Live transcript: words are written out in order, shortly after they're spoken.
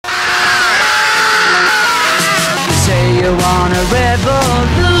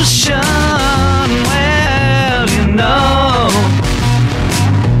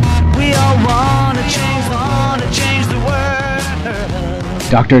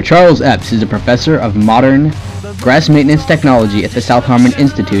Dr. Charles Epps is a professor of modern grass maintenance technology at the South Harmon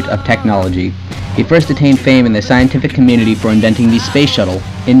Institute of Technology. He first attained fame in the scientific community for inventing the space shuttle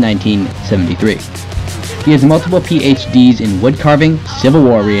in 1973. He has multiple PhDs in wood carving, Civil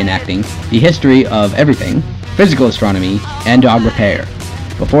War reenacting, the history of everything, physical astronomy, and dog repair.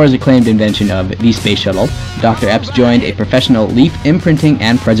 Before his acclaimed invention of the space shuttle, Dr. Epps joined a professional leaf imprinting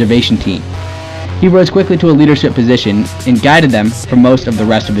and preservation team. He rose quickly to a leadership position and guided them for most of the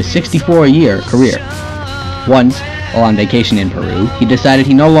rest of his 64-year career. Once, while on vacation in Peru, he decided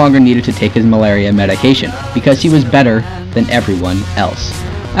he no longer needed to take his malaria medication because he was better than everyone else.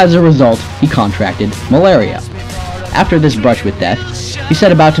 As a result, he contracted malaria. After this brush with death, he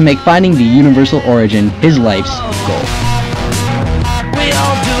set about to make finding the universal origin his life's goal.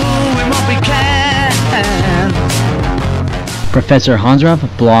 Professor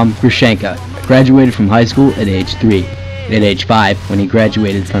Hansraf Blom-Grushenka graduated from high school at age 3. At age 5, when he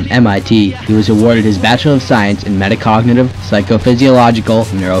graduated from MIT, he was awarded his Bachelor of Science in Metacognitive Psychophysiological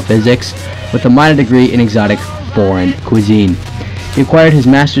Neurophysics with a minor degree in exotic foreign cuisine. He acquired his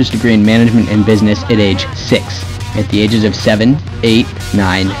master's degree in Management and Business at age 6. At the ages of 7, 8,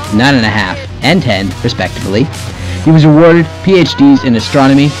 9, 9.5, and 10, respectively, he was awarded PhDs in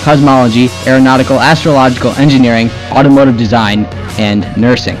Astronomy, Cosmology, Aeronautical, Astrological Engineering, Automotive Design, and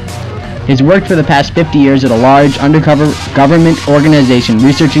Nursing. He has worked for the past 50 years at a large undercover government organization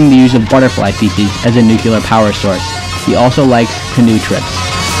researching the use of butterfly feces as a nuclear power source. He also likes canoe trips.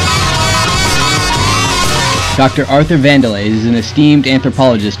 Dr. Arthur Vandelay is an esteemed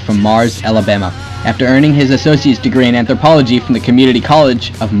anthropologist from Mars, Alabama. After earning his associate's degree in anthropology from the Community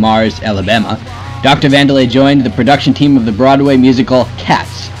College of Mars, Alabama, Dr. Vandelay joined the production team of the Broadway musical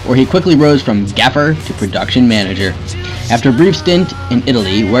Cats, where he quickly rose from gaffer to production manager. After a brief stint in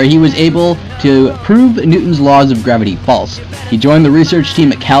Italy, where he was able to prove Newton's laws of gravity false, he joined the research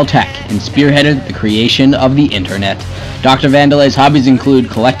team at Caltech and spearheaded the creation of the Internet. Dr. Vandelay's hobbies include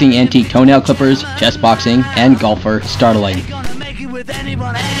collecting antique toenail clippers, chess boxing, and golfer startling.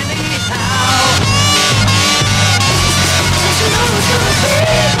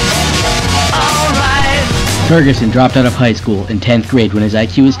 Ferguson dropped out of high school in 10th grade when his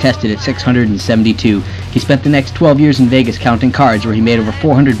IQ was tested at 672. He spent the next 12 years in Vegas counting cards, where he made over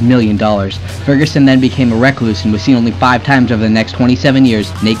 $400 million. Ferguson then became a recluse and was seen only 5 times over the next 27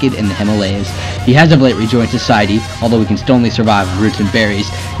 years, naked in the Himalayas. He has of late rejoined society, although he can still only survive on roots and berries,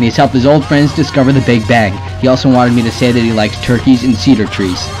 and he has helped his old friends discover the Big Bang. He also wanted me to say that he likes turkeys and cedar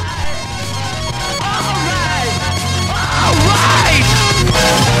trees.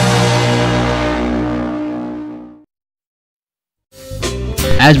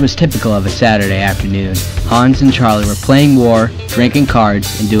 As was typical of a Saturday afternoon, Hans and Charlie were playing war, drinking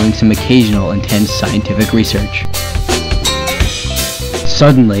cards, and doing some occasional intense scientific research.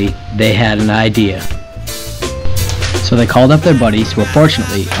 Suddenly, they had an idea. So they called up their buddies, who were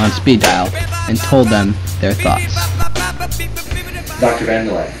fortunately on speed dial, and told them their thoughts. Dr.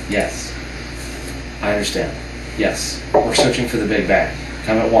 Vandelay, yes. I understand. Yes. We're searching for the Big Bang.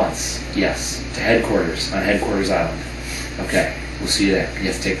 Come at once. Yes. To headquarters on Headquarters Island. Okay. We'll see you there. You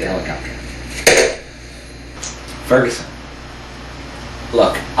have to take the helicopter. Ferguson.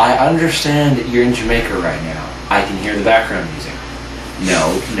 Look, I understand you're in Jamaica right now. I can hear the background music.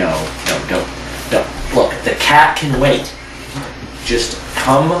 No, don't. Look, the cat can wait. Just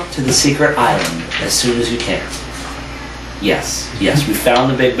come to the secret island as soon as you can. Yes, we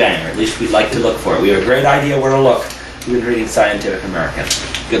found the Big Bang, or at least we'd like to look for it. We have a great idea where to look. We've been reading Scientific American.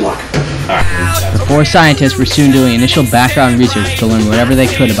 Good luck. Alright. The 4 scientists were soon doing initial background research to learn whatever they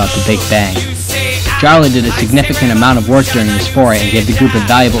could about the Big Bang. Charlie did a significant amount of work during this foray and gave the group a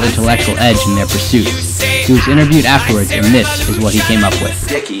valuable intellectual edge in their pursuits. He was interviewed afterwards, and this is what he came up with.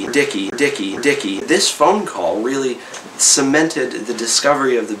 Dickie. This phone call really cemented the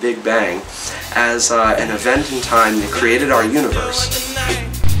discovery of the Big Bang as an event in time that created our universe.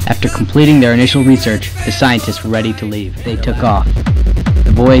 After completing their initial research, the scientists were ready to leave. They took off.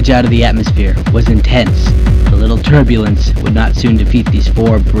 The voyage out of the atmosphere was intense. A little turbulence would not soon defeat these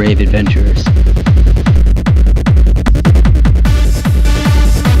 4 brave adventurers.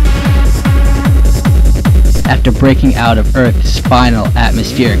 After breaking out of Earth's final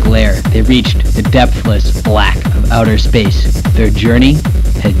atmospheric layer, they reached the depthless black of outer space. Their journey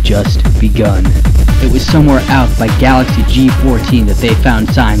had just begun. It was somewhere out by galaxy G14 that they found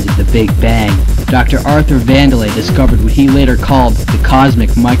signs of the Big Bang. Dr. Arthur Vandelay discovered what he later called the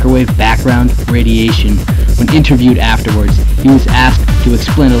cosmic microwave background radiation. When interviewed afterwards, he was asked to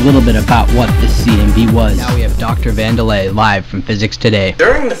explain a little bit about what the CMB was. Now we have Dr. Vandelay live from Physics Today.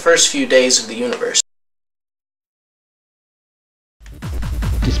 During the first few days of the universe,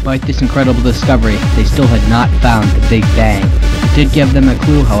 Despite this incredible discovery, they still had not found the Big Bang. It did give them a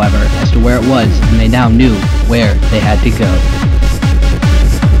clue, however, as to where it was, and they now knew where they had to go.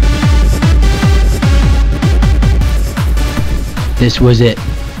 This was it.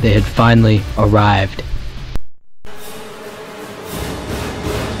 They had finally arrived.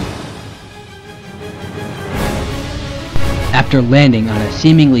 After landing on a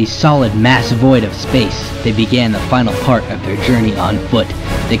seemingly solid mass void of space, they began the final part of their journey on foot.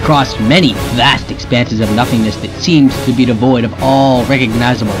 They crossed many vast expanses of nothingness that seemed to be devoid of all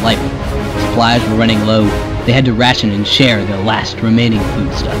recognizable life. Supplies were running low. They had to ration and share their last remaining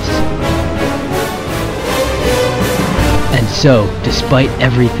foodstuffs. And so, despite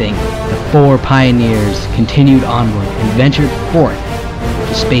everything, the four pioneers continued onward and ventured forth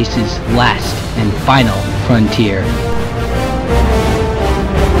to space's last and final frontier.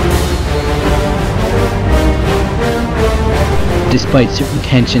 Despite certain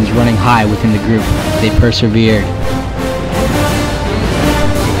tensions running high within the group, they persevered.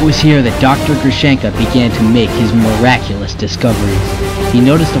 It was here that Dr. Grushenka began to make his miraculous discoveries. He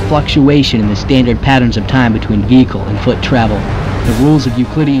noticed a fluctuation in the standard patterns of time between vehicle and foot travel. The rules of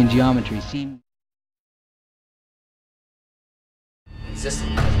Euclidean geometry seemed...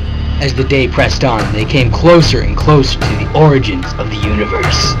 As the day pressed on, they came closer and closer to the origins of the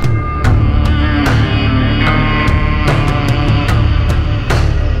universe.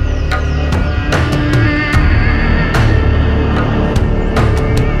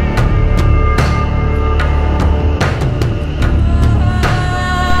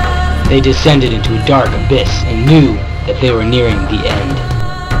 They descended into a dark abyss and knew that they were nearing the end.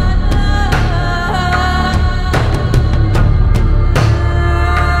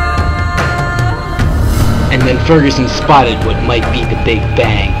 And then Ferguson spotted what might be the Big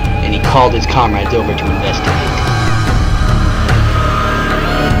Bang, and he called his comrades over to investigate.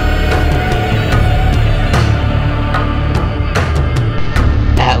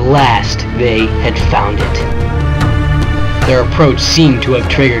 At last, they had found it. Their approach seemed to have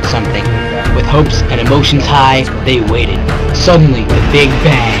triggered something. With hopes and emotions high, they waited. Suddenly, the Big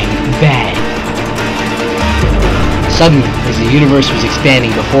Bang bang. Suddenly, as the universe was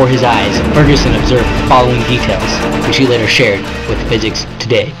expanding before his eyes, Ferguson observed the following details, which he later shared with Physics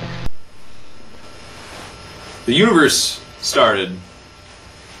Today. The universe started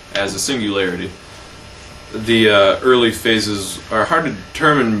as a singularity. The early phases are hard to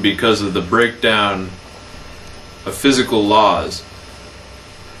determine because of the breakdown of physical laws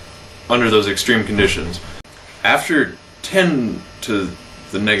under those extreme conditions. After 10 to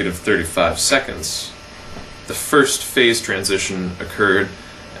the negative 35 seconds, the first phase transition occurred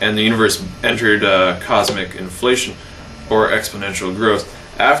and the universe entered cosmic inflation, or exponential growth,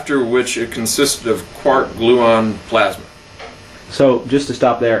 after which it consisted of quark-gluon plasma. So, just to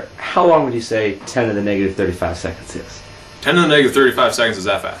stop there, how long would you say 10 to the negative 35 seconds is? 10 to the negative 35 seconds is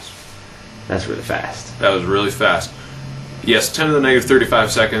that fast. That's really fast. That was really fast. Yes, 10 to the negative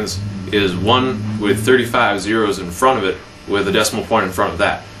 35 seconds is 1 with 35 zeros in front of it with a decimal point in front of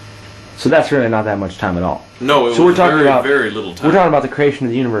that. So that's really not that much time at all. No, it so was very little time. We're talking about the creation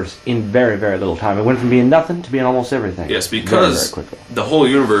of the universe in very, very little time. It went from being nothing to being almost everything. Yes, because very, very quickly. The whole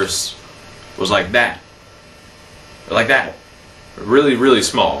universe was like that. Like that. Really, really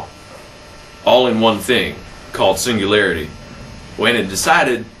small. All in one thing called singularity. When it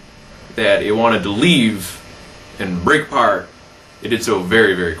decided that it wanted to leave and break apart, it did so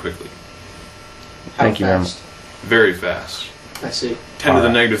very, very quickly. Thank you very much. Very fast. I see. 10 to the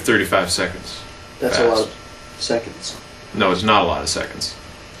negative 35 seconds. That's fast. a lot of seconds. No, it's not a lot of seconds.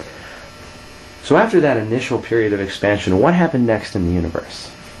 So after that initial period of expansion, what happened next in the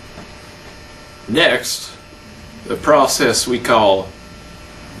universe? Next, the process we call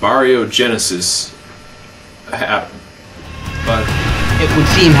baryogenesis happened. But It would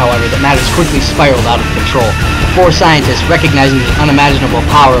seem, however, that matters quickly spiraled out of control. The four scientists, recognizing the unimaginable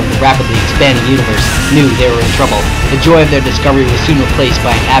power of the rapidly expanding universe, knew they were in trouble. The joy of their discovery was soon replaced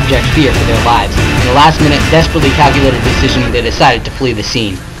by an abject fear for their lives. In the last minute, desperately calculated decision, they decided to flee the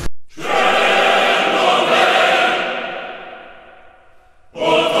scene.